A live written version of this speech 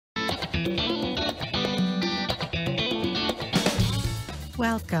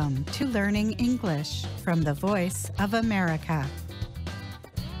Welcome to Learning English from the Voice of America.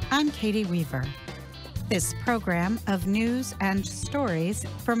 I'm Katie Weaver. This program of news and stories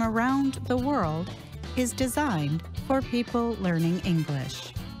from around the world is designed for people learning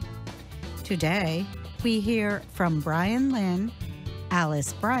English. Today, we hear from Brian Lynn,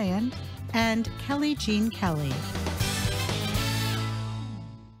 Alice Bryan, and Kelly Jean Kelly.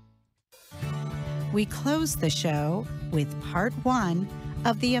 We close the show with part one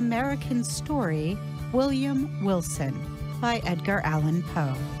of the American story William Wilson by Edgar Allan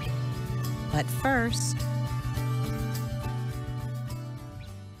Poe. But first,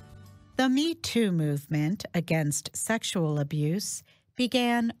 the Me Too movement against sexual abuse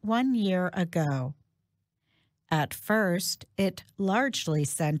began 1 year ago. At first, it largely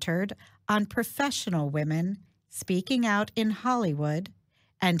centered on professional women speaking out in Hollywood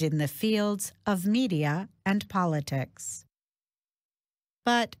and in the fields of media and politics.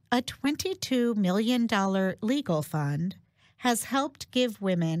 But a $22 million legal fund has helped give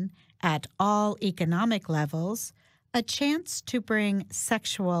women at all economic levels a chance to bring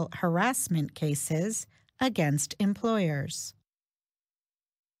sexual harassment cases against employers.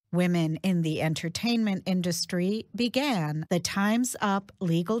 Women in the entertainment industry began the Time's Up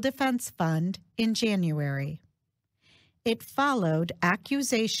Legal Defense Fund in January. It followed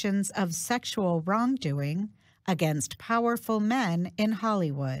accusations of sexual wrongdoing against powerful men in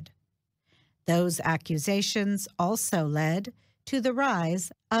Hollywood. Those accusations also led to the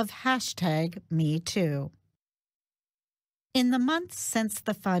rise of #MeToo. In the months since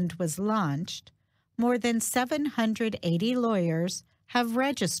the fund was launched, more than 780 lawyers have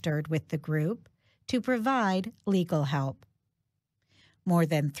registered with the group to provide legal help. More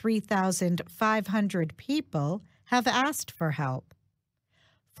than 3,500 people have asked for help.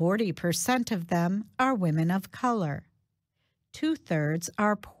 40% of them are women of color. 2/3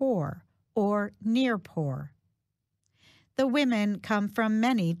 are poor or near poor. The women come from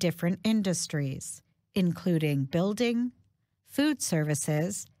many different industries, including building, food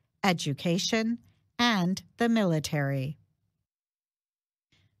services, education, and the military.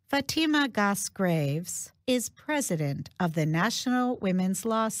 Fatima Goss-Graves is president of the National Women's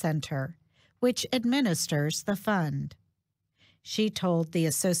Law Center, which administers the fund. She told the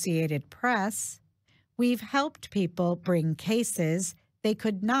Associated Press, "We've helped people bring cases they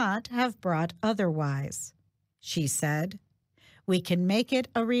could not have brought otherwise." She said, "We can make it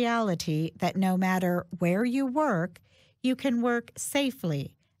a reality that no matter where you work, you can work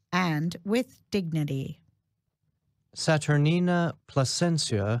safely and with dignity." Saturnina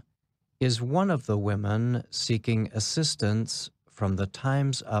Plasencia is one of the women seeking assistance from the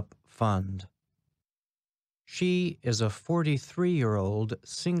Time's Up Fund. She is a 43-year-old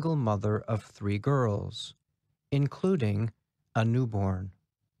single mother of 3 girls, including a newborn.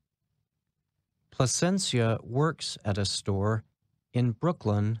 Plasencia works at a store in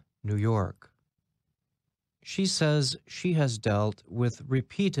Brooklyn, New York. She says she has dealt with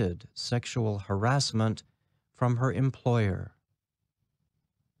repeated sexual harassment from her employer.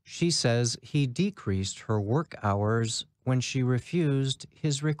 She says he decreased her work hours when she refused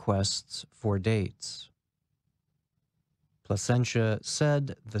his requests for dates. Plasencia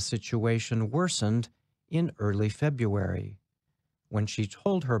said the situation worsened in early February, when she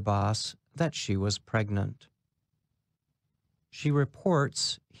told her boss that she was pregnant. She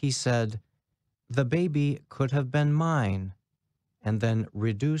reports he said, "The baby could have been mine," and then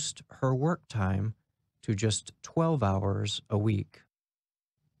reduced her work time to just 12 hours a week.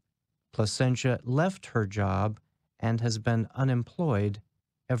 Plasencia left her job and has been unemployed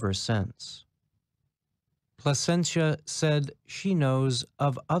ever since. Plasencia said she knows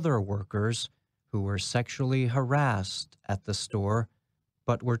of other workers who were sexually harassed at the store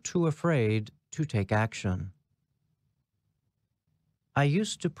but were too afraid to take action. "I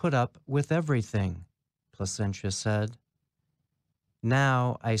used to put up with everything," Plasencia said.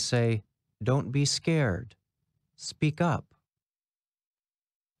 "Now I say, don't be scared. Speak up."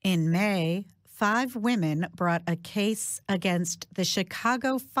 In May, 5 women brought a case against the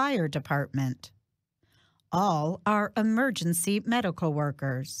Chicago Fire Department. All are emergency medical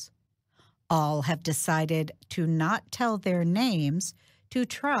workers. All have decided to not tell their names to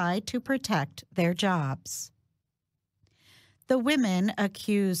try to protect their jobs. The women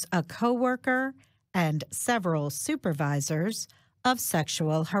accuse a coworker and several supervisors of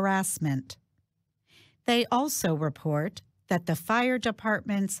sexual harassment. They also report that the fire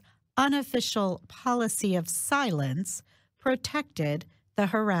department's unofficial policy of silence protected the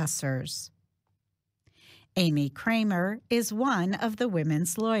harassers. Amy Kramer is one of the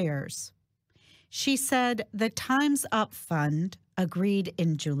women's lawyers. She said the Time's Up Fund agreed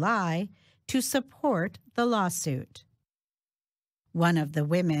in July to support the lawsuit. One of the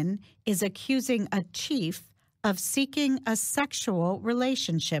women is accusing a chief of seeking a sexual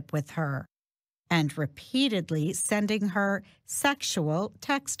relationship with her and repeatedly sending her sexual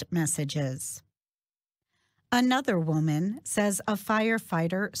text messages. Another woman says a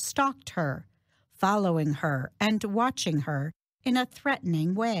firefighter stalked her, following her and watching her in a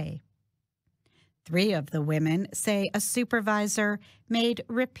threatening way. 3 of the women say a supervisor made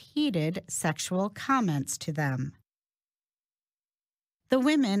repeated sexual comments to them. The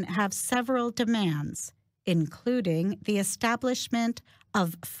women have several demands, including the establishment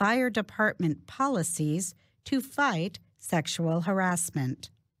of fire department policies to fight sexual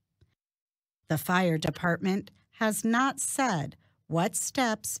harassment. The fire department has not said what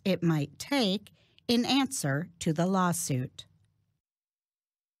steps it might take in answer to the lawsuit.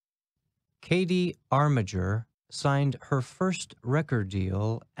 Katie Armiger signed her first record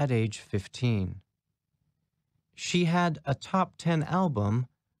deal at age 15. She had a top 10 album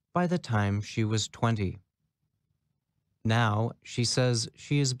by the time she was 20. Now she says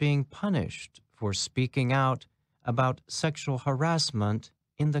she is being punished for speaking out about sexual harassment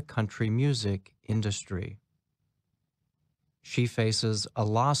in the country music industry. She faces a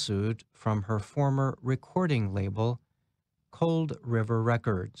lawsuit from her former recording label, Cold River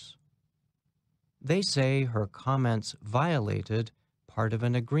Records. They say her comments violated part of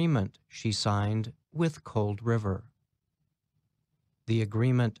an agreement she signed with Cold River. The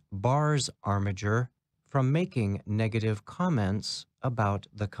agreement bars Armiger from making negative comments about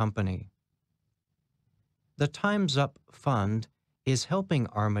the company. The Time's Up Fund is helping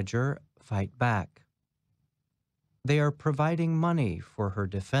Armiger fight back. They are providing money for her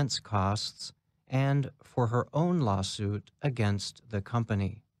defense costs and for her own lawsuit against the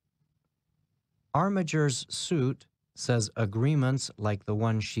company. Armiger's suit says agreements like the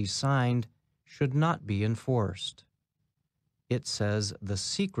one she signed should not be enforced. It says the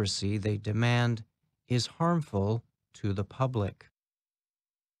secrecy they demand is harmful to the public.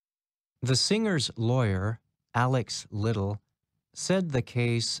 The singer's lawyer, Alex Little, said the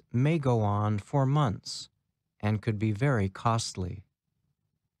case may go on for months and could be very costly.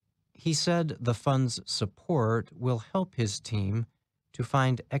 He said the fund's support will help his team to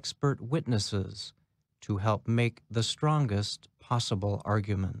find expert witnesses to help make the strongest possible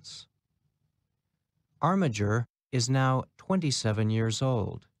arguments. Armiger is now 27 years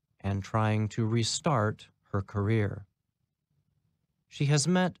old and trying to restart her career. She has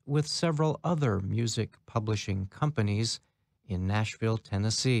met with several other music publishing companies in Nashville,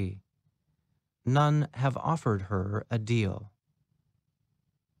 Tennessee. None have offered her a deal.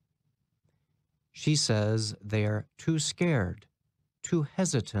 She says they are too scared, too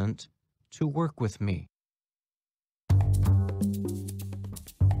hesitant to work with me.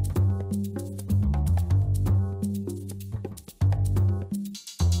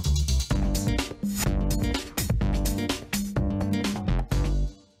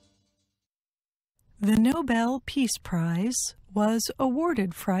 The Nobel Peace Prize was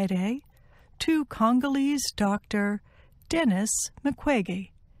awarded Friday to Congolese doctor Denis Mukwege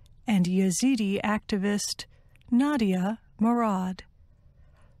and Yazidi activist Nadia Murad.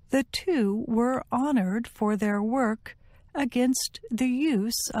 The two were honored for their work against the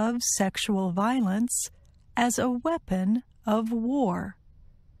use of sexual violence as a weapon of war.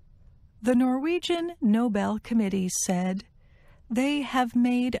 The Norwegian Nobel Committee said they have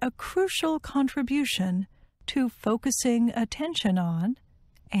made a crucial contribution to focusing attention on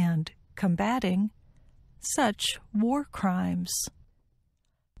and combating such war crimes.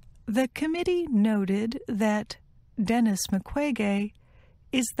 The committee noted that Denis Mukwege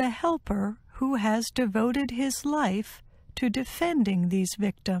is the helper who has devoted his life to defending these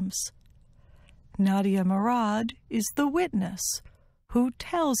victims. Nadia Murad is the witness who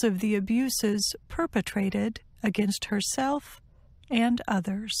tells of the abuses perpetrated against herself and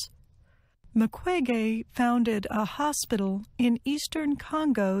others. Mukwege founded a hospital in eastern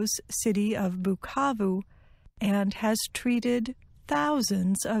Congo's city of Bukavu and has treated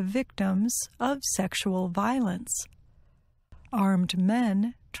thousands of victims of sexual violence. Armed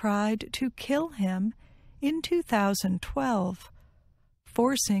men tried to kill him in 2012,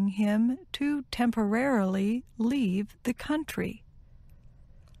 forcing him to temporarily leave the country.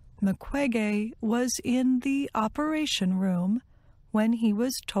 Mukwege was in the operation room when he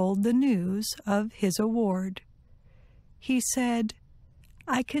was told the news of his award. He said,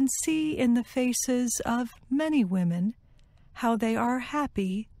 "I can see in the faces of many women how they are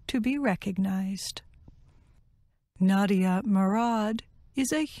happy to be recognized." Nadia Murad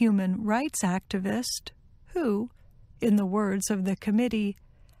is a human rights activist who, in the words of the committee,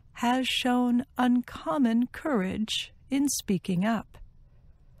 has shown uncommon courage in speaking up.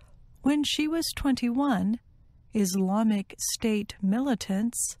 When she was 21, Islamic State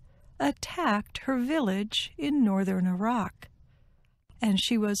militants attacked her village in northern Iraq, and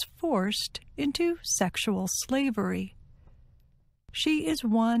she was forced into sexual slavery. She is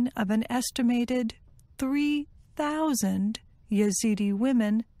one of an estimated 3,000 Yazidi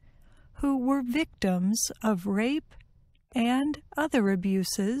women who were victims of rape and other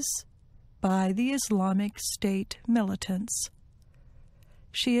abuses by the Islamic State militants.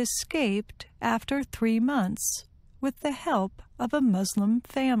 She escaped after 3 months with the help of a Muslim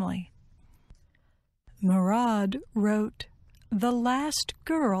family. Murad wrote "The Last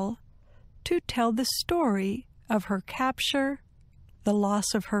Girl" to tell the story of her capture, the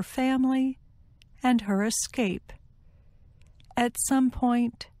loss of her family, and her escape. At some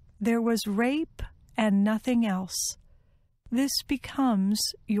point, there was rape and nothing else. This becomes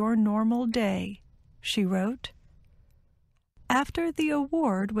your normal day, she wrote. After the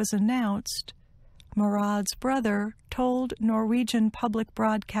award was announced, Murad's brother told Norwegian public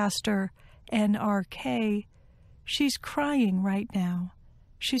broadcaster NRK, "She's crying right now.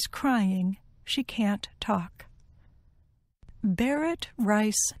 She's crying. She can't talk." Berit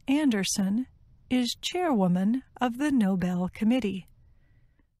Reiss-Andersen is chairwoman of the Nobel Committee.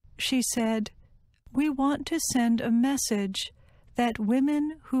 She said, "We want to send a message that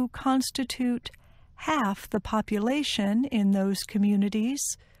women who constitute half the population in those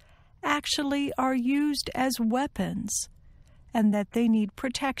communities actually are used as weapons, and that they need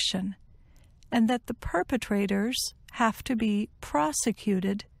protection, and that the perpetrators have to be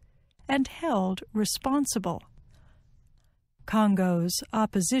prosecuted and held responsible." Congo's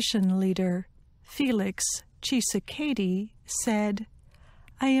opposition leader, Felix Tshisekedi, said,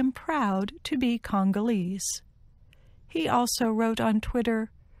 "I am proud to be Congolese." He also wrote on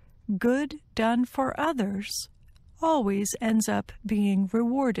Twitter, "Good done for others always ends up being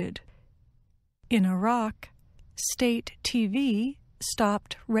rewarded." In Iraq, state TV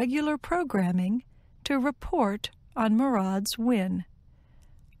stopped regular programming to report on Murad's win.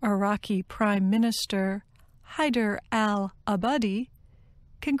 Iraqi Prime Minister Haider al-Abadi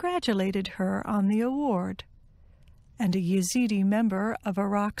congratulated her on the award, and a Yazidi member of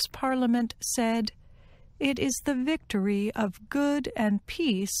Iraq's parliament said, "It is the victory of good and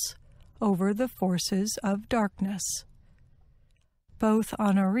peace over the forces of darkness." Both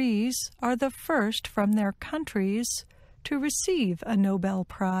honorees are the first from their countries to receive a Nobel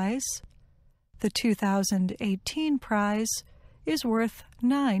Prize. The 2018 prize is worth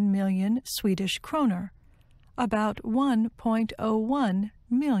 9 million Swedish kroner, about $1.01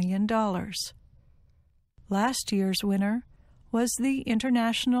 million. Last year's winner was the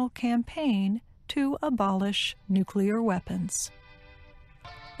International Campaign to Abolish Nuclear Weapons.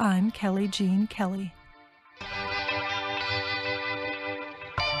 I'm Kelly Jean Kelly.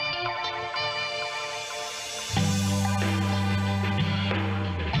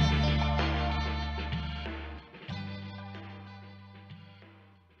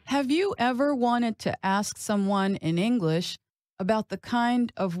 Have you ever wanted to ask someone in English about the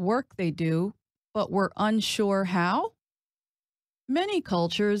kind of work they do, but were unsure how? Many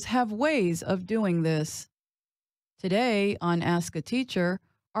cultures have ways of doing this. Today on Ask a Teacher,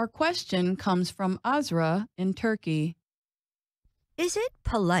 our question comes from Azra in Turkey. Is it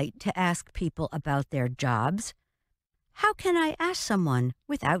polite to ask people about their jobs? How can I ask someone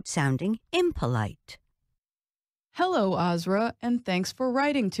without sounding impolite? Hello, Azra, and thanks for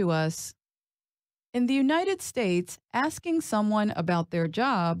writing to us. In the United States, asking someone about their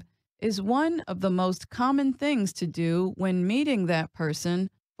job is one of the most common things to do when meeting that person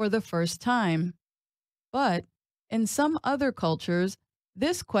for the first time. But in some other cultures,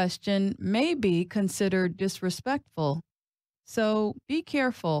 this question may be considered disrespectful, so be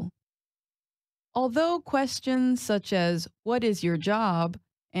careful. Although questions such as "What is your job?"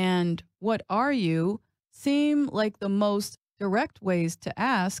 and "What are you?" seem like the most direct ways to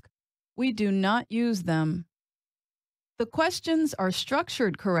ask, we do not use them. The questions are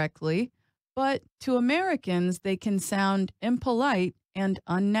structured correctly, but to Americans they can sound impolite and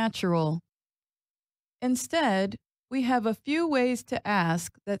unnatural. Instead, we have a few ways to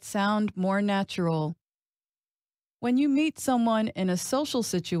ask that sound more natural. When you meet someone in a social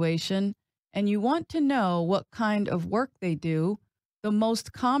situation and you want to know what kind of work they do, the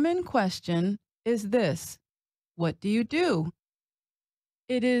most common question is this: "What do you do?"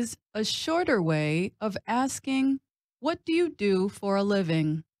 It is a shorter way of asking, "What do you do for a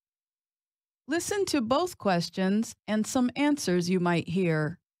living?" Listen to both questions and some answers you might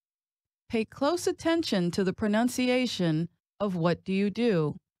hear. Pay close attention to the pronunciation of what do you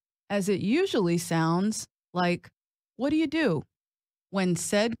do, as it usually sounds like, what do you do? When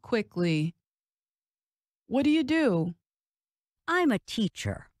said quickly. What do you do? I'm a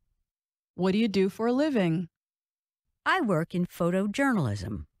teacher. What do you do for a living? I work in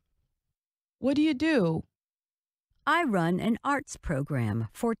photojournalism. What do you do? I run an arts program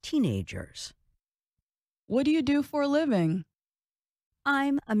for teenagers. What do you do for a living?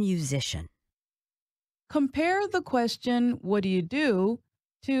 I'm a musician. Compare the question, what do you do,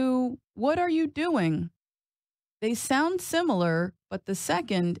 to what are you doing? They sound similar, but the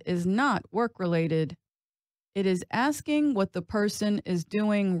second is not work-related. It is asking what the person is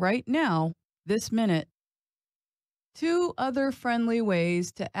doing right now, this minute. Two other friendly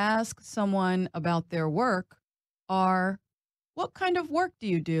ways to ask someone about their work are, what kind of work do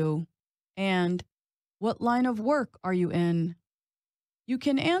you do? And what line of work are you in? You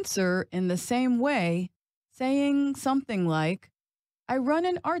can answer in the same way, saying something like, I run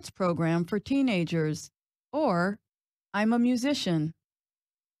an arts program for teenagers, or I'm a musician.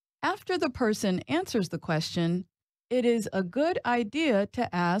 After the person answers the question, it is a good idea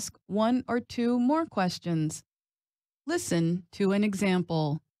to ask one or two more questions. Listen to an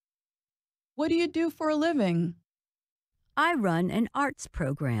example. What do you do for a living? I run an arts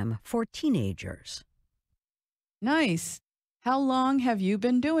program for teenagers. Nice. How long have you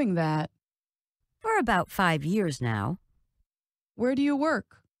been doing that? For about 5 years now. Where do you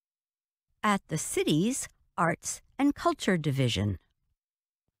work? At the city's Arts and Culture Division.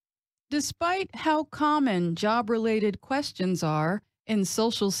 Despite how common job-related questions are in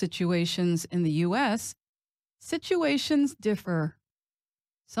social situations in the U.S., situations differ.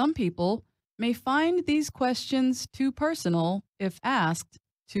 Some people may find these questions too personal if asked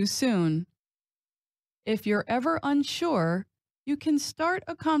too soon. If you're ever unsure, you can start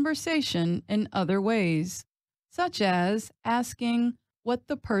a conversation in other ways, such as asking what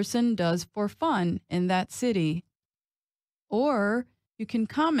the person does for fun in that city. Or you can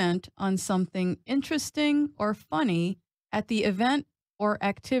comment on something interesting or funny at the event or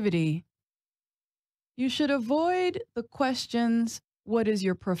activity. You should avoid the questions, what is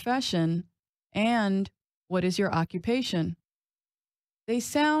your profession? And what is your occupation? They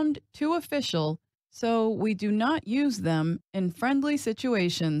sound too official, so we do not use them in friendly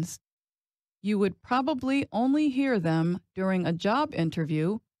situations. You would probably only hear them during a job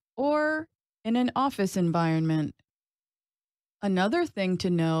interview or in an office environment. Another thing to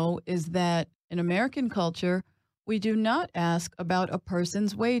know is that in American culture, we do not ask about a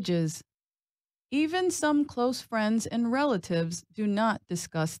person's wages. Even some close friends and relatives do not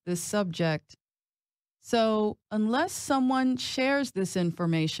discuss this subject. So, unless someone shares this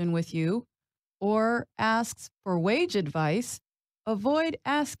information with you or asks for wage advice, avoid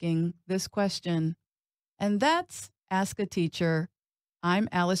asking this question. And that's Ask a Teacher. I'm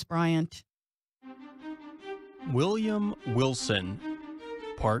Alice Bryant. William Wilson,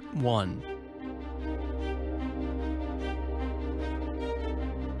 Part 1.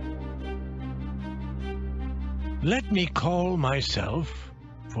 Let me call myself,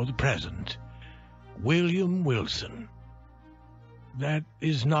 for the present, William Wilson. That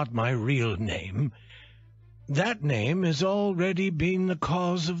is not my real name. That name has already been the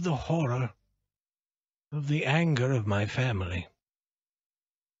cause of the horror, of the anger of my family.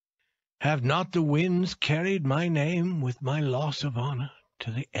 Have not the winds carried my name with my loss of honor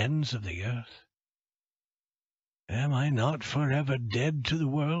to the ends of the earth? Am I not forever dead to the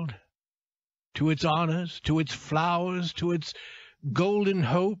world, to its honors, to its flowers, to its golden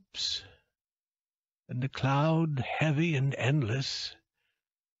hopes? And the cloud, heavy and endless,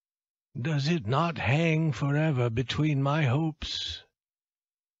 does it not hang forever between my hopes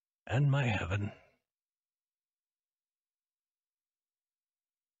and my heaven?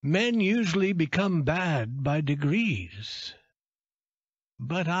 Men usually become bad by degrees,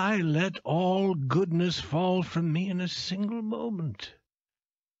 but I let all goodness fall from me in a single moment,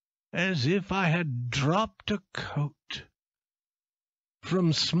 as if I had dropped a coat.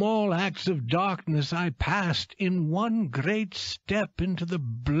 From small acts of darkness I passed in one great step into the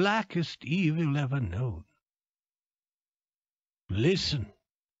blackest evil ever known. Listen,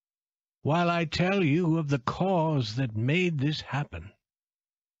 while I tell you of the cause that made this happen.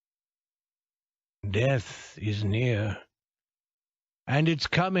 Death is near, and its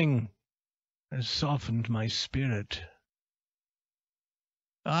coming has softened my spirit.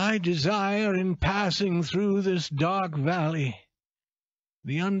 I desire, in passing through this dark valley,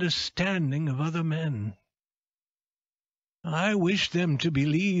 the understanding of other men. I wish them to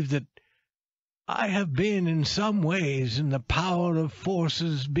believe that I have been in some ways in the power of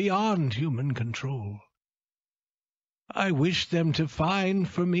forces beyond human control. I wish them to find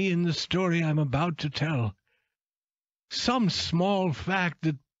for me in the story I'm about to tell some small fact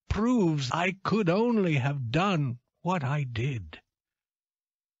that proves I could only have done what I did.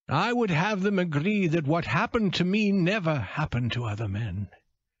 I would have them agree that what happened to me never happened to other men.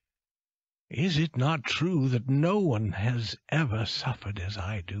 Is it not true that no one has ever suffered as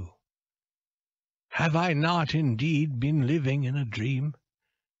I do? Have I not indeed been living in a dream?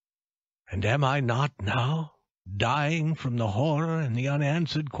 And am I not now dying from the horror and the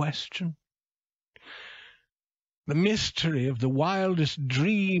unanswered question? The mystery of the wildest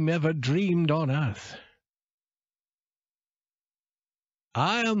dream ever dreamed on earth.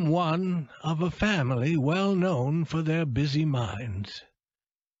 I am one of a family well known for their busy minds.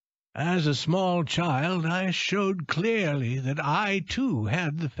 As a small child, I showed clearly that I, too,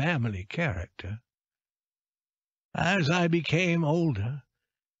 had the family character. As I became older,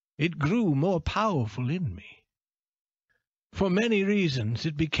 it grew more powerful in me. For many reasons,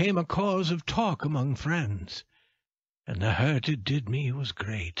 it became a cause of talk among friends, and the hurt it did me was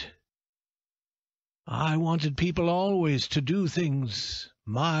great. I wanted people always to do things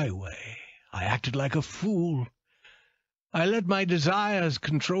my way. I acted like a fool. I let my desires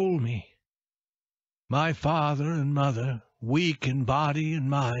control me. My father and mother, weak in body and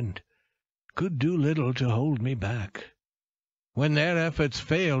mind, could do little to hold me back. When their efforts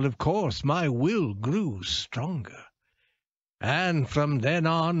failed, of course, my will grew stronger. And from then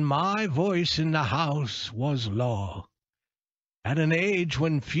on, my voice in the house was law. At an age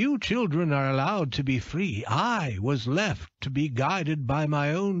when few children are allowed to be free, I was left to be guided by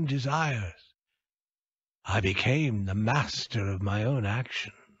my own desires. I became the master of my own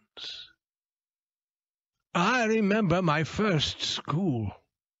actions. I remember my first school.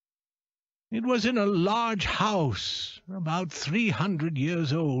 It was in a large house, about 300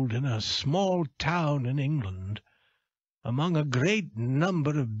 years old, in a small town in England, among a great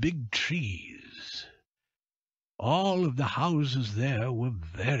number of big trees. All of the houses there were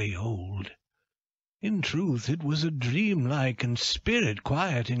very old. In truth, it was a dreamlike and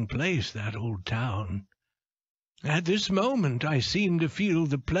spirit-quieting place, that old town. At this moment I seemed to feel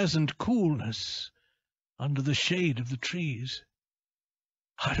the pleasant coolness under the shade of the trees.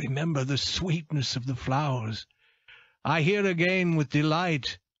 I remember the sweetness of the flowers. I hear again with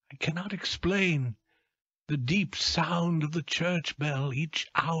delight, I cannot explain, the deep sound of the church bell, each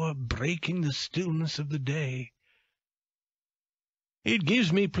hour breaking the stillness of the day. It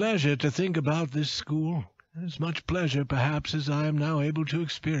gives me pleasure to think about this school, as much pleasure, perhaps, as I am now able to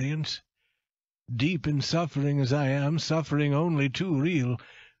experience. Deep in suffering as I am, suffering only too real,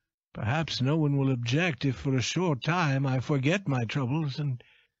 perhaps no one will object if for a short time I forget my troubles and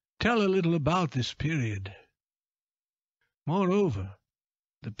tell a little about this period. Moreover,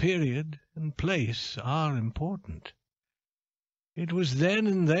 the period and place are important. It was then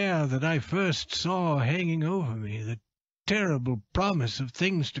and there that I first saw hanging over me the terrible promise of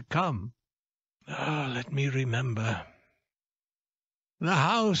things to come. Let me remember. The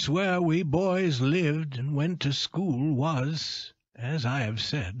house where we boys lived and went to school was, as I have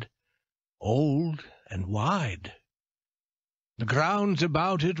said, old and wide. The grounds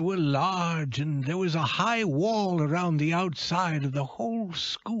about it were large, and there was a high wall around the outside of the whole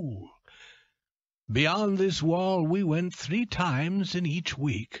school. Beyond this wall we went 3 times in each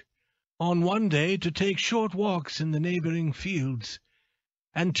week, on one day to take short walks in the neighboring fields,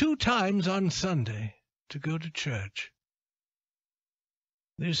 and 2 times on Sunday to go to church.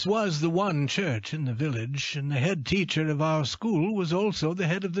 This was the one church in the village, and the head teacher of our school was also the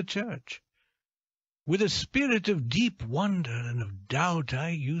head of the church. With a spirit of deep wonder and of doubt I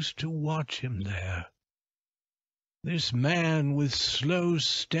used to watch him there. This man with slow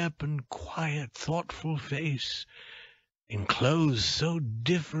step and quiet, thoughtful face, in clothes so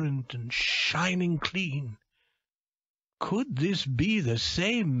different and shining clean. Could this be the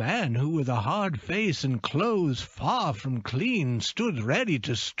same man who, with a hard face and clothes far from clean, stood ready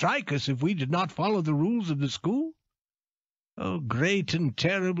to strike us if we did not follow the rules of the school? Oh, great and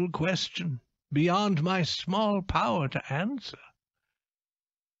terrible question, beyond my small power to answer.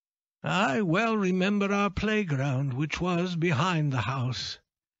 I well remember our playground, which was behind the house.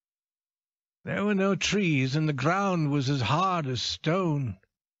 There were no trees, and the ground was as hard as stone.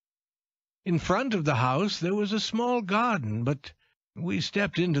 In front of the house there was a small garden, but we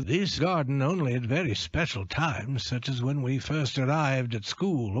stepped into this garden only at very special times, such as when we first arrived at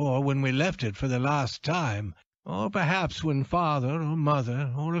school, or when we left it for the last time, or perhaps when father or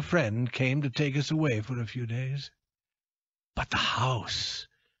mother or a friend came to take us away for a few days. But the house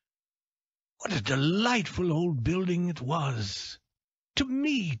What a delightful old building it was! To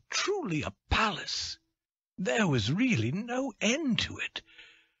me, truly a palace. There was really no end to it.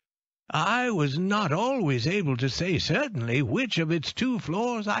 I was not always able to say certainly which of its 2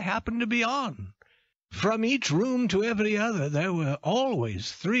 floors I happened to be on. From each room to every other there were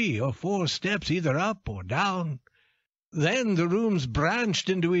always 3 or 4 steps either up or down. Then the rooms branched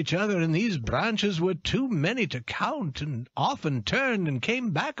into each other, and these branches were too many to count, and often turned and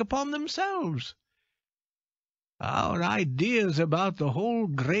came back upon themselves. Our ideas about the whole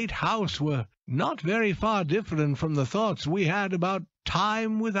great house were not very far different from the thoughts we had about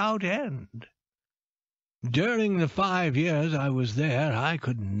time without end. During the 5 years I was there, I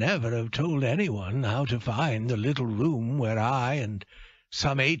could never have told anyone how to find the little room where I and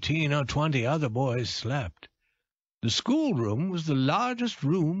some 18 or 20 other boys slept. The schoolroom was the largest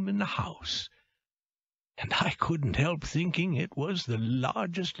room in the house, and I couldn't help thinking it was the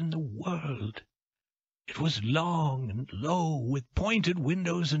largest in the world. It was long and low, with pointed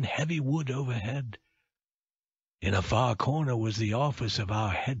windows and heavy wood overhead. In a far corner was the office of our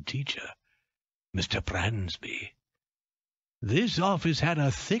head teacher, Mr. Bransby. This office had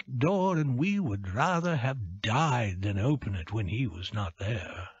a thick door, and we would rather have died than open it when he was not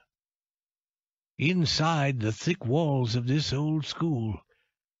there. Inside the thick walls of this old school,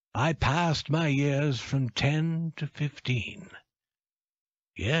 I passed my years from 10 to 15.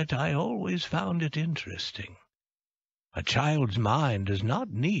 Yet I always found it interesting. A child's mind does not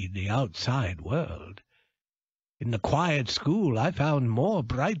need the outside world. In the quiet school I found more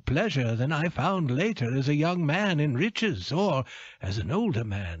bright pleasure than I found later as a young man in riches, or as an older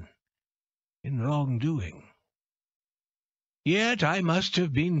man in wrongdoing. Yet I must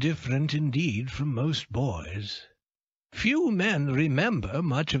have been different indeed from most boys. Few men remember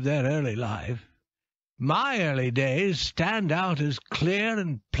much of their early life. My early days stand out as clear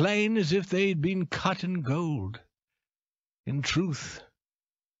and plain as if they'd been cut in gold. In truth,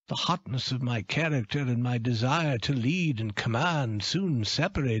 the hotness of my character and my desire to lead and command soon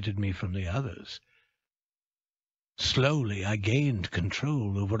separated me from the others. Slowly I gained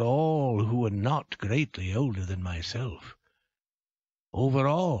control over all who were not greatly older than myself. Over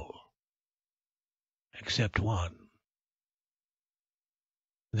all, except one.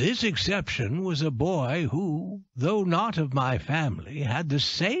 This exception was a boy who, though not of my family, had the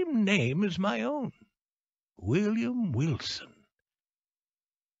same name as my own, William Wilson.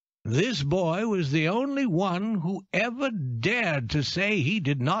 This boy was the only one who ever dared to say he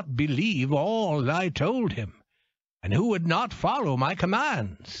did not believe all I told him, and who would not follow my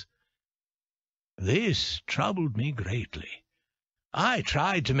commands. This troubled me greatly. I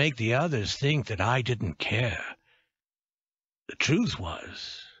tried to make the others think that I didn't care. The truth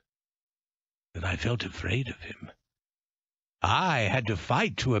was that I felt afraid of him. I had to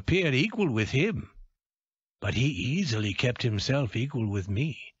fight to appear equal with him, but he easily kept himself equal with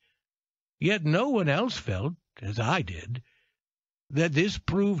me. Yet no one else felt, as I did, that this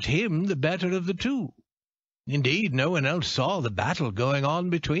proved him the better of the 2. Indeed, no one else saw the battle going on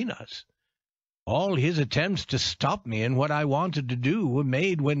between us. All his attempts to stop me in what I wanted to do were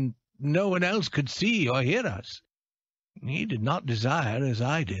made when no one else could see or hear us. He did not desire, as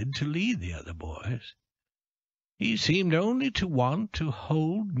I did, to lead the other boys. He seemed only to want to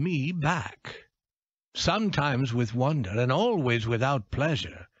hold me back. Sometimes with wonder, and always without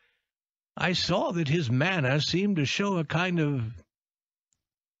pleasure, I saw that his manner seemed to show a kind of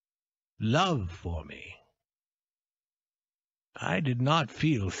love for me. I did not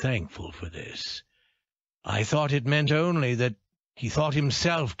feel thankful for this. I thought it meant only that he thought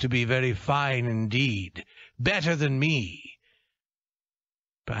himself to be very fine indeed, better than me.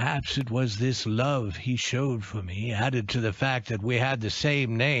 Perhaps it was this love he showed for me, added to the fact that we had the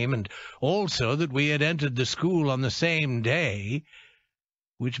same name, and also that we had entered the school on the same day,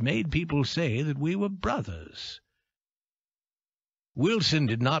 which made people say that we were brothers. Wilson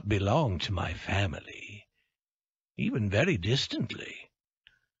did not belong to my family, even very distantly.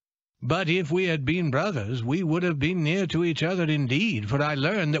 But if we had been brothers, we would have been near to each other indeed, for I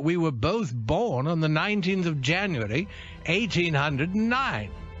learned that we were both born on the 19th of January,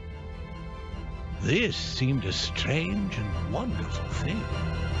 1809. This seemed a strange and wonderful thing.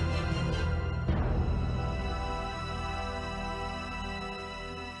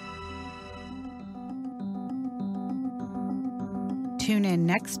 Tune in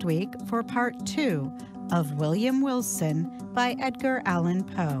next week for part 2 of William Wilson by Edgar Allan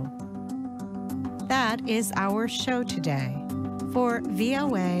Poe. That is our show today. For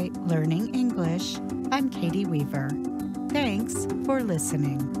VOA Learning English, I'm Katie Weaver. Thanks for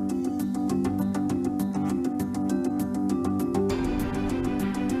listening.